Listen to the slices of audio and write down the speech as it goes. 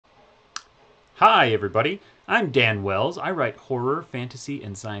Hi, everybody. I'm Dan Wells. I write horror, fantasy,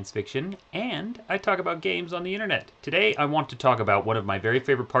 and science fiction, and I talk about games on the internet. Today, I want to talk about one of my very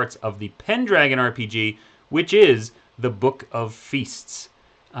favorite parts of the Pendragon RPG, which is the Book of Feasts.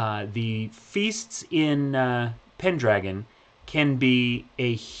 The feasts in Pendragon can be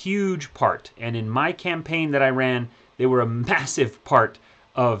a huge part, and in my campaign that I ran, they were a massive part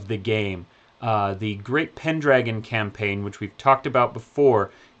of the game. The Great Pendragon campaign, which we've talked about before,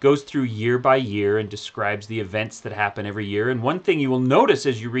 goes through year by year and describes the events that happen every year. And one thing you will notice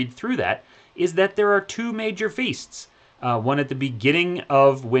as you read through that is that there are two major feasts. One at the beginning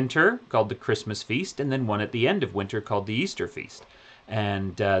of winter called the Christmas Feast, and then one at the end of winter called the Easter Feast.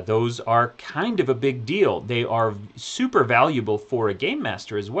 And those are kind of a big deal. They are super valuable for a game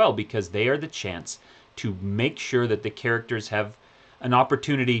master as well because they are the chance to make sure that the characters have an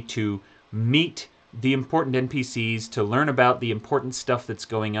opportunity to meet the important NPCs, to learn about the important stuff that's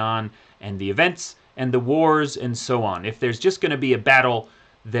going on, and the events, and the wars, and so on. If there's just going to be a battle,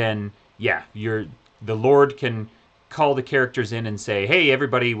 then yeah, the Lord can call the characters in and say, hey,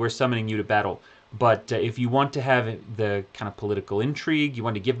 everybody, we're summoning you to battle. But if you want to have the kind of political intrigue, you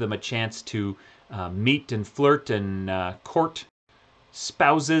want to give them a chance to meet and flirt and court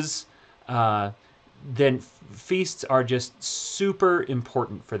spouses, then feasts are just super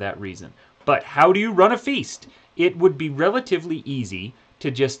important for that reason. But how do you run a feast? It would be relatively easy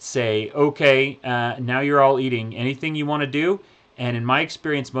to just say, okay, now you're all eating. Anything you want to do? And in my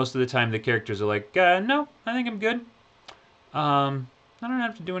experience, most of the time the characters are like, no, I think I'm good. I don't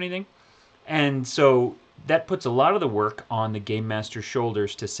have to do anything. And so that puts a lot of the work on the game master's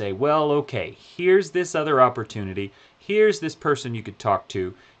shoulders to say, well, okay, here's this other opportunity. Here's this person you could talk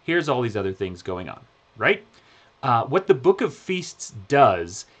to. Here's all these other things going on, right? What the Book of Feasts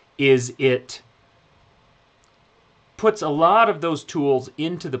does is it puts a lot of those tools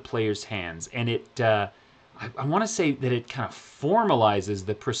into the player's hands, and I want to say that it kind of formalizes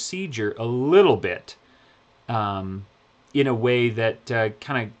the procedure a little bit in a way that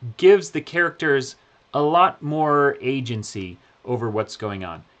kind of gives the characters a lot more agency over what's going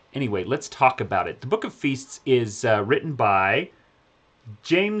on. Anyway, let's talk about it. The Book of Feasts is written by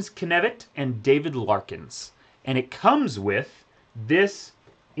James Knevitt and David Larkins, and it comes with this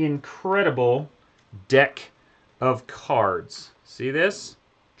incredible deck of cards. See this?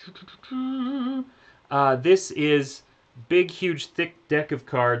 This is big, huge, thick deck of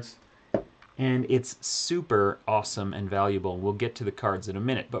cards, and it's super awesome and valuable. We'll get to the cards in a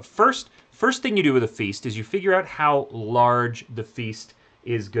minute. But first thing you do with a feast is you figure out how large the feast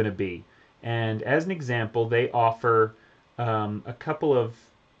is going to be. And as an example, they offer a couple of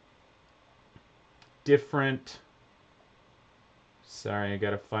different... Sorry, I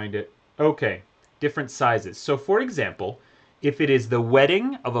gotta find it. Okay, different sizes. So for example, if it is the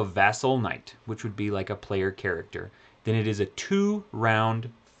wedding of a vassal knight, which would be like a player character, then it is a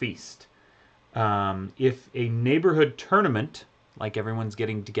 2-round feast. If a neighborhood tournament, like everyone's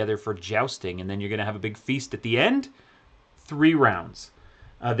getting together for jousting, and then you're going to have a big feast at the end, 3 rounds.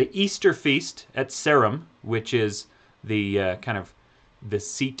 The Easter feast at Sarum, which is the kind of the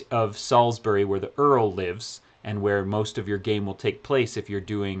seat of Salisbury where the Earl lives, and where most of your game will take place if you're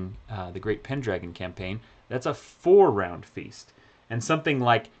doing the Great Pendragon campaign, that's a 4-round feast. And something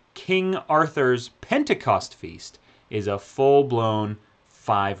like King Arthur's Pentecost feast is a full-blown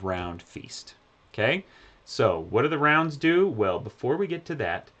 5-round feast. Okay? So, what do the rounds do? Well, before we get to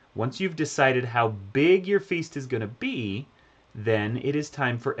that, once you've decided how big your feast is going to be, then it is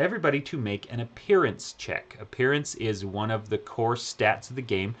time for everybody to make an appearance check. Appearance is one of the core stats of the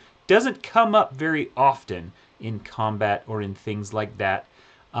game. Doesn't come up very often in combat or in things like that,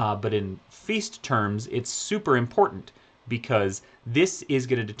 but in feast terms, it's super important because this is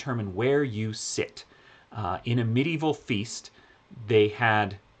going to determine where you sit. In a medieval feast, they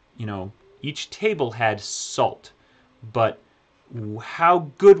had, each table had salt, but how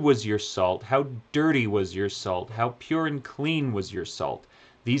good was your salt? How dirty was your salt? How pure and clean was your salt?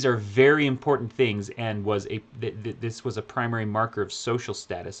 These are very important things, and this was a primary marker of social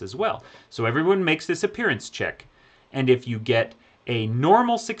status as well. So everyone makes this appearance check, and if you get a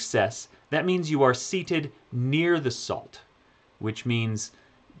normal success, that means you are seated near the salt, which means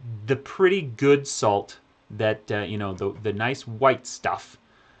the pretty good salt that, the nice white stuff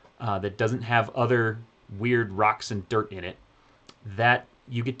that doesn't have other weird rocks and dirt in it, that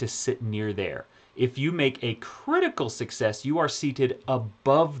you get to sit near there. If you make a critical success, you are seated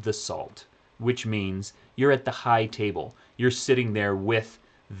above the salt, which means you're at the high table. You're sitting there with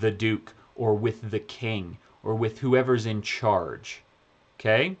the Duke or with the King or with whoever's in charge.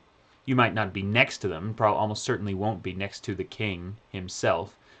 Okay? You might not be next to them, almost certainly won't be next to the King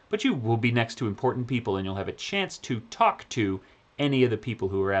himself, but you will be next to important people and you'll have a chance to talk to any of the people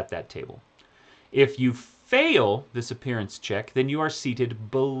who are at that table. If you fail this appearance check, then you are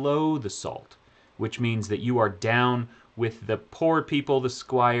seated below the salt, which means that you are down with the poor people, the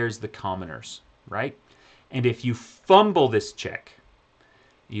squires, the commoners, right? And if you fumble this check,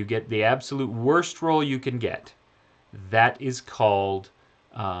 you get the absolute worst roll you can get. That is called,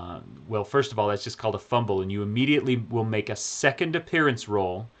 well, first of all, that's just called a fumble, and you immediately will make a second appearance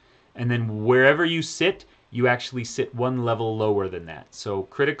roll, and then wherever you sit, you actually sit one level lower than that. So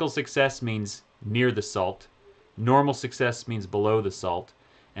critical success means near the salt, normal success means below the salt,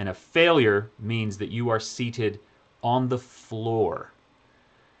 and a failure means that you are seated on the floor.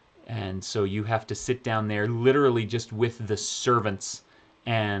 And so you have to sit down there literally just with the servants,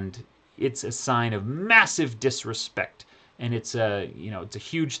 and it's a sign of massive disrespect, and it's a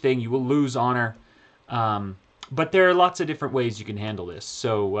huge thing. You will lose honor, but there are lots of different ways you can handle this.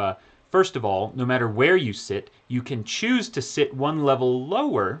 So first of all, no matter where you sit, you can choose to sit one level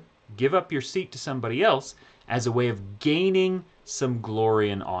lower, give up your seat to somebody else as a way of gaining some glory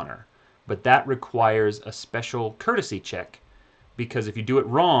and honor. But that requires a special courtesy check, because if you do it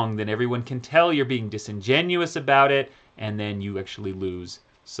wrong, then everyone can tell you're being disingenuous about it, and then you actually lose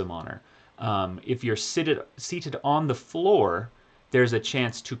some honor. If you're seated on the floor, there's a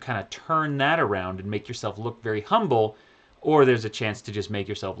chance to kind of turn that around and make yourself look very humble, or there's a chance to just make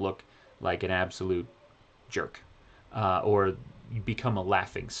yourself look like an absolute jerk, or you become a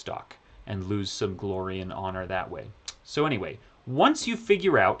laughing stock and lose some glory and honor that way. So anyway, once you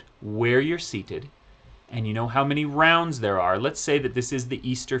figure out where you're seated, and you know how many rounds there are. Let's say that this is the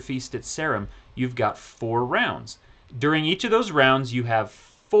Easter feast at Sarum. You've got 4 rounds. During each of those rounds, you have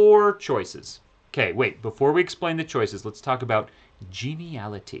 4 choices. Okay, wait, before we explain the choices, let's talk about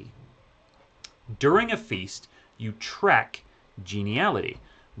geniality. During a feast, you track geniality,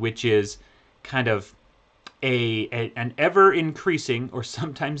 which is kind of an ever-increasing or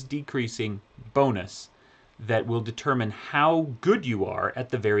sometimes decreasing bonus that will determine how good you are at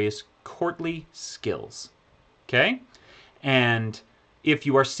the various courtly skills. Okay? And if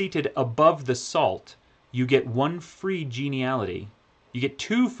you are seated above the salt, you get 1 free geniality. You get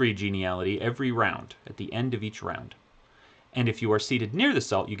 2 free geniality every round, at the end of each round. And if you are seated near the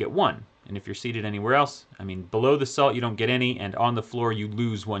salt, you get 1. And if you're seated anywhere else, I mean, below the salt, you don't get any, and on the floor, you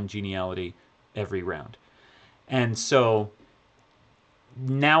lose 1 geniality every round. And so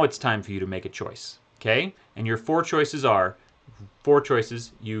now it's time for you to make a choice. Okay? And your 4 choices are 4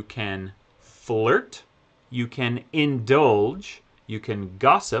 choices. You can flirt, you can indulge, you can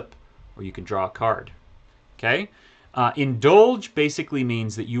gossip, or you can draw a card. Okay? Indulge basically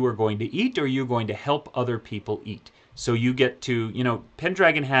means that you are going to eat or you're going to help other people eat. So you get to,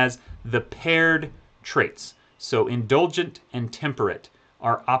 Pendragon has the paired traits. So indulgent and temperate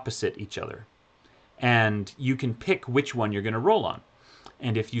are opposite each other. And you can pick which one you're going to roll on.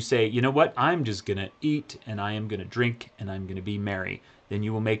 And if you say, you know what, I'm just going to eat and I am going to drink and I'm going to be merry, then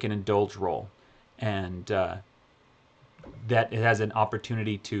you will make an indulge roll. And that it has an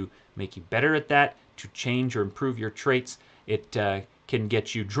opportunity to make you better at that, to change or improve your traits. It can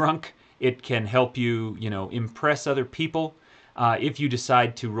get you drunk. It can help you, impress other people. If you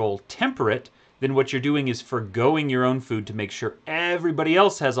decide to roll temperate, then what you're doing is forgoing your own food to make sure everybody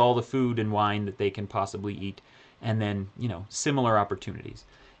else has all the food and wine that they can possibly eat. And then, similar opportunities.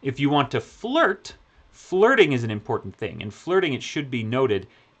 If you want to flirt, flirting is an important thing. And flirting, it should be noted,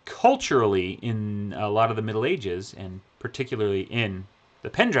 culturally in a lot of the Middle Ages, and particularly in the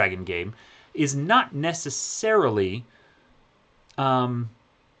Pendragon game, is not necessarily done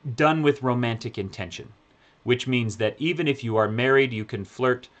with romantic intention. Which means that even if you are married, you can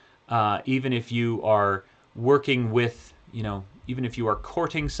flirt. Even if you are working with, even if you are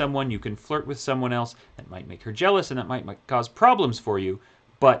courting someone, you can flirt with someone else. That might make her jealous and that might cause problems for you.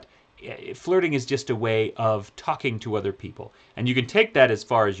 But flirting is just a way of talking to other people. And you can take that as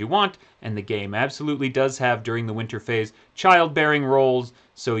far as you want. And the game absolutely does have, during the winter phase, childbearing roles.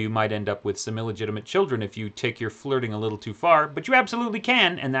 So you might end up with some illegitimate children if you take your flirting a little too far. But you absolutely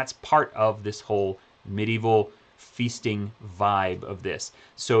can. And that's part of this whole medieval feasting vibe of this.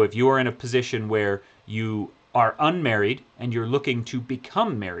 So if you are in a position where you are unmarried and you're looking to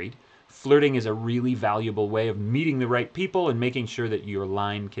become married, flirting is a really valuable way of meeting the right people and making sure that your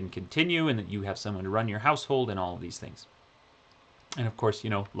line can continue and that you have someone to run your household and all of these things. And of course,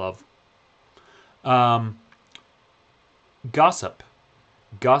 love. Gossip.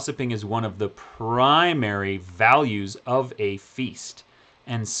 Gossiping is one of the primary values of a feast.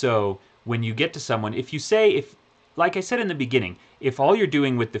 And so when you get to someone, like I said in the beginning, if all you're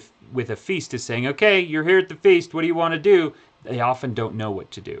doing with a feast is saying, okay, you're here at the feast, what do you want to do? they often don't know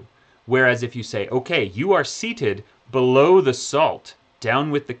what to do. Whereas if you say, okay, you are seated below the salt,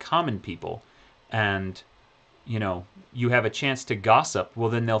 down with the common people, and you have a chance to gossip, well,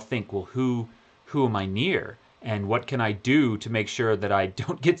 then they'll think, well, who am I near? And what can I do to make sure that I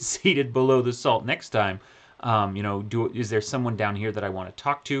don't get seated below the salt next time? Is there someone down here that I want to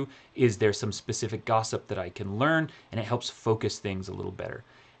talk to? Is there some specific gossip that I can learn? And it helps focus things a little better.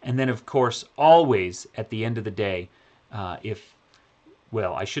 And then, of course, always at the end of the day,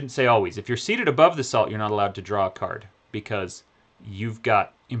 well, I shouldn't say always. If you're seated above the salt, you're not allowed to draw a card because you've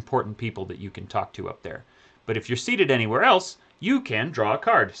got important people that you can talk to up there. But if you're seated anywhere else, you can draw a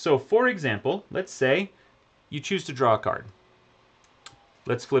card. So, for example, let's say you choose to draw a card.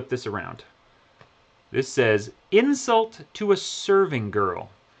 Let's flip this around. This says, insult to a serving girl.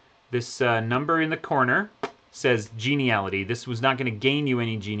 This number in the corner says geniality. This was not going to gain you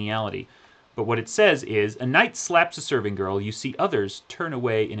any geniality. But what it says is, a knight slaps a serving girl, you see others turn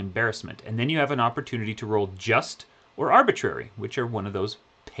away in embarrassment. And then you have an opportunity to roll just or arbitrary, which are one of those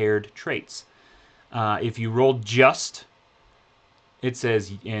paired traits. If you roll just, it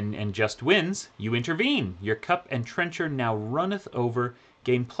says, and just wins, you intervene. Your cup and trencher now runneth over,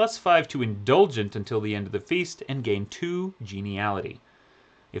 gain +5 to indulgent until the end of the feast, and gain 2 geniality.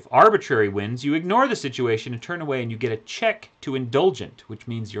 If arbitrary wins, you ignore the situation and turn away, and you get a check to indulgent, which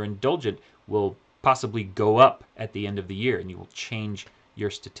means your indulgent will possibly go up at the end of the year, and you will change your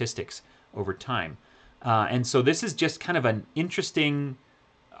statistics over time. And so this is just kind of an interesting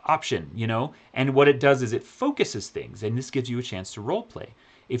option, and what it does is it focuses things, and this gives you a chance to role play.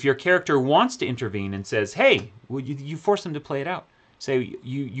 If your character wants to intervene and says, hey, well, you force them to play it out. Say,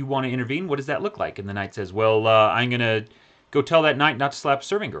 you want to intervene, what does that look like? And the knight says, well, I'm going to go tell that knight not to slap a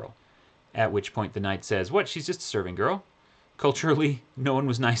serving girl. At which point the knight says, what, she's just a serving girl? Culturally, no one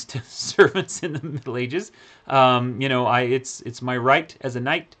was nice to servants in the Middle Ages. It's my right as a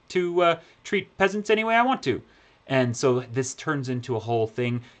knight to treat peasants any way I want to. And so this turns into a whole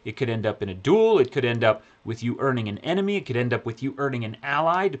thing. It could end up in a duel. It could end up with you earning an enemy. It could end up with you earning an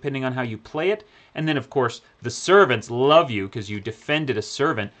ally, depending on how you play it. And then, of course, the servants love you because you defended a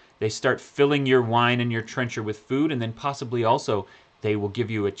servant. They start filling your wine and your trencher with food, and then possibly also they will give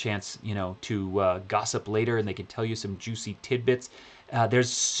you a chance, to gossip later, and they can tell you some juicy tidbits. There's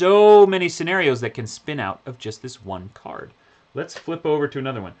so many scenarios that can spin out of just this one card. Let's flip over to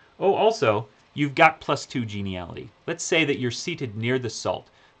another one. Oh, also, you've got +2 geniality. Let's say that you're seated near the salt.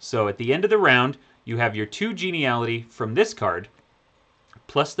 So at the end of the round, you have your 2 geniality from this card,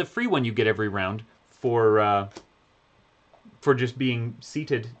 plus the free one you get every round for just being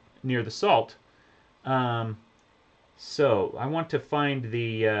seated near the salt. So I want to find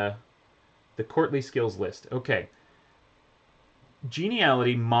the courtly skills list. Okay.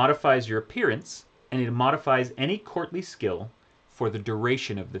 Geniality modifies your appearance, and it modifies any courtly skill for the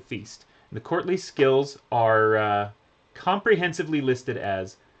duration of the feast. The courtly skills are comprehensively listed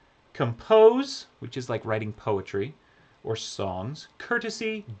as compose, which is like writing poetry or songs,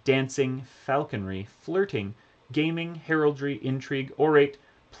 courtesy, dancing, falconry, flirting, gaming, heraldry, intrigue, orate,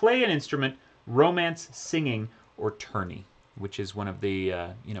 play an instrument, romance, singing, or tourney, which is one of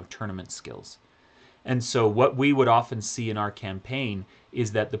the tournament skills. And so what we would often see in our campaign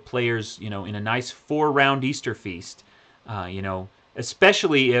is that the players, in a nice 4-round Easter feast,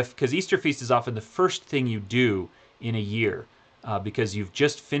 especially because Easter feast is often the first thing you do in a year, because you've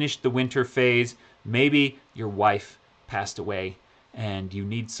just finished the winter phase. Maybe your wife passed away and you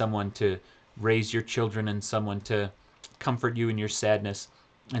need someone to raise your children and someone to comfort you in your sadness.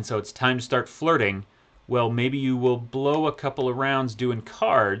 And so it's time to start flirting. Well, maybe you will blow a couple of rounds doing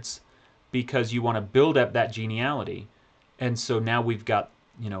cards because you want to build up that geniality. And so now we've got,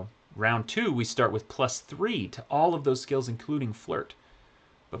 round 2, we start with +3 to all of those skills, including flirt.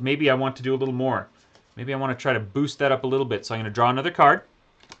 But maybe I want to do a little more. Maybe I want to try to boost that up a little bit. So I'm going to draw another card.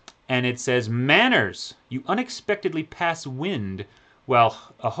 And it says, manners. You unexpectedly pass wind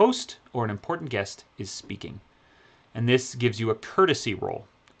while a host or an important guest is speaking. And this gives you a courtesy roll.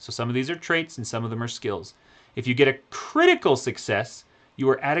 So some of these are traits and some of them are skills. If you get a critical success, you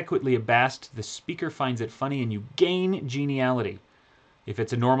are adequately abashed, the speaker finds it funny, and you gain geniality. If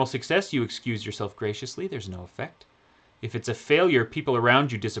it's a normal success, you excuse yourself graciously, there's no effect. If it's a failure, people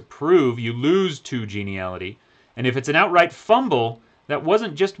around you disapprove, you lose 2 geniality. And if it's an outright fumble, that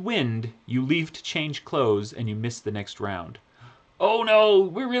wasn't just wind, you leave to change clothes and you miss the next round. Oh no,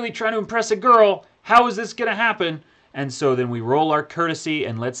 we're really trying to impress a girl, how is this going to happen? And so then we roll our courtesy,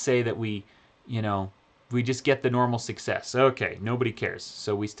 and let's say that we just get the normal success. Okay, nobody cares.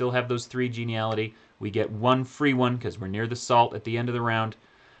 So we still have those 3 geniality. We get 1 free one because we're near the salt at the end of the round.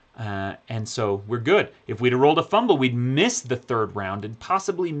 And so we're good. If we'd have rolled a fumble, we'd miss the third round and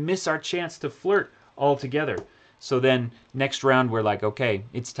possibly miss our chance to flirt altogether. So then next round we're like, okay,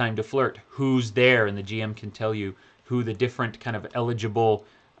 it's time to flirt. Who's there? And the GM can tell you who the different kind of eligible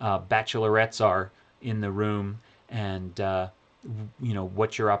bachelorettes are in the room, and you know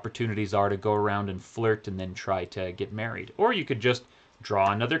what your opportunities are to go around and flirt and then try to get married. Or you could just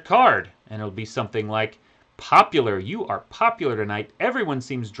draw another card, and it'll be something like popular. You are popular tonight. Everyone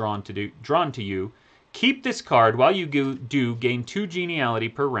seems drawn to you. Keep this card while you do gain 2 geniality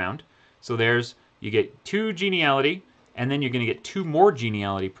per round. So there's, you get 2 geniality, and then you're going to get 2 more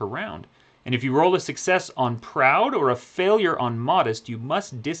geniality per round. And if you roll a success on proud or a failure on modest, you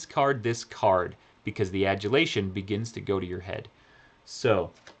must discard this card because the adulation begins to go to your head. So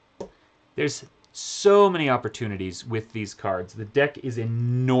there's so many opportunities with these cards. The deck is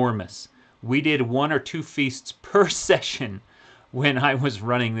enormous. We did 1 or 2 feasts per session when I was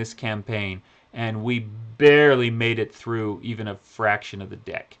running this campaign, and we barely made it through even a fraction of the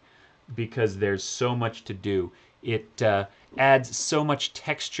deck because there's so much to do. It adds so much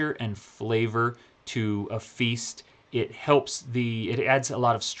texture and flavor to a feast. It adds a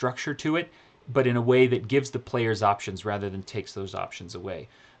lot of structure to it, but in a way that gives the players options rather than takes those options away,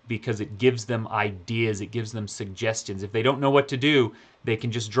 because it gives them ideas, it gives them suggestions. If they don't know what to do, they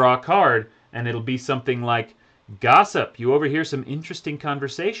can just draw a card, and it'll be something like, gossip, you overhear some interesting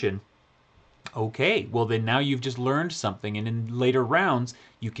conversation. Okay, well then now you've just learned something, and in later rounds,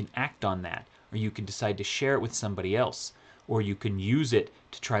 you can act on that, or you can decide to share it with somebody else, or you can use it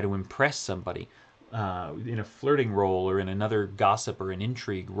to try to impress somebody in a flirting role or in another gossip or an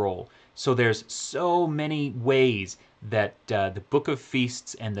intrigue role. So there's so many ways that the Book of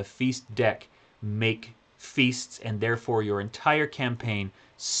Feasts and the Feast deck make feasts and therefore your entire campaign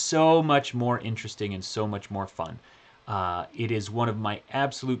so much more interesting and so much more fun. It is one of my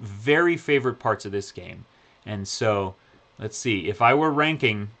absolute very favorite parts of this game. And so, let's see, if I were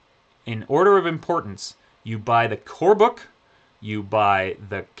ranking in order of importance, you buy the core book, you buy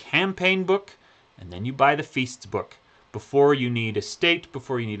the campaign book, and then you buy the Feasts book before you need Estate,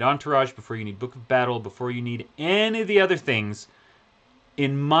 before you need Entourage, before you need Book of Battle, before you need any of the other things.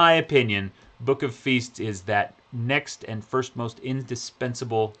 In my opinion, Book of Feasts is that next and first most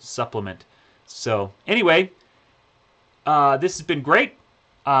indispensable supplement. So anyway, this has been great.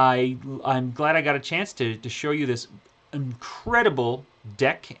 I'm glad I got a chance to show you this incredible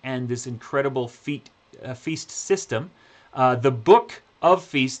deck and this incredible feast system. The Book of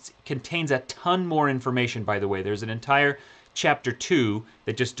Feasts contains a ton more information, by the way. There's an entire chapter 2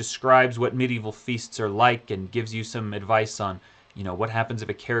 that just describes what medieval feasts are like and gives you some advice on, you know, what happens if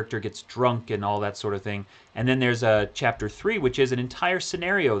a character gets drunk and all that sort of thing. And then there's a chapter 3, which is an entire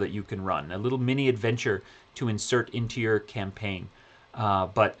scenario that you can run, a little mini adventure to insert into your campaign.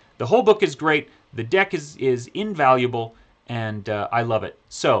 But the whole book is great. The deck is invaluable, and I love it.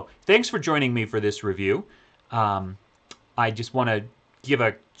 So thanks for joining me for this review. I just want to give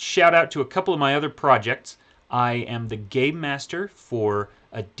a shout out to a couple of my other projects. I am the game master for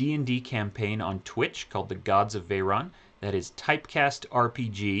a D&D campaign on Twitch called The Gods of Veyron. That is Typecast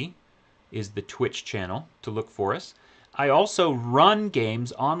RPG is the Twitch channel to look for us. I also run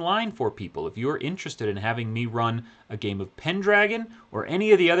games online for people. If you're interested in having me run a game of Pendragon or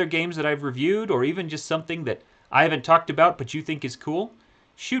any of the other games that I've reviewed, or even just something that I haven't talked about but you think is cool,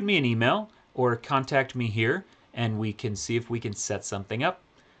 shoot me an email or contact me here and we can see if we can set something up.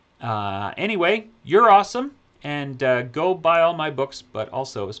 Anyway, you're awesome, and go buy all my books, but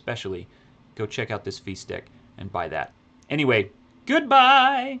also especially go check out this feast deck and buy that. Anyway,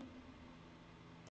 goodbye!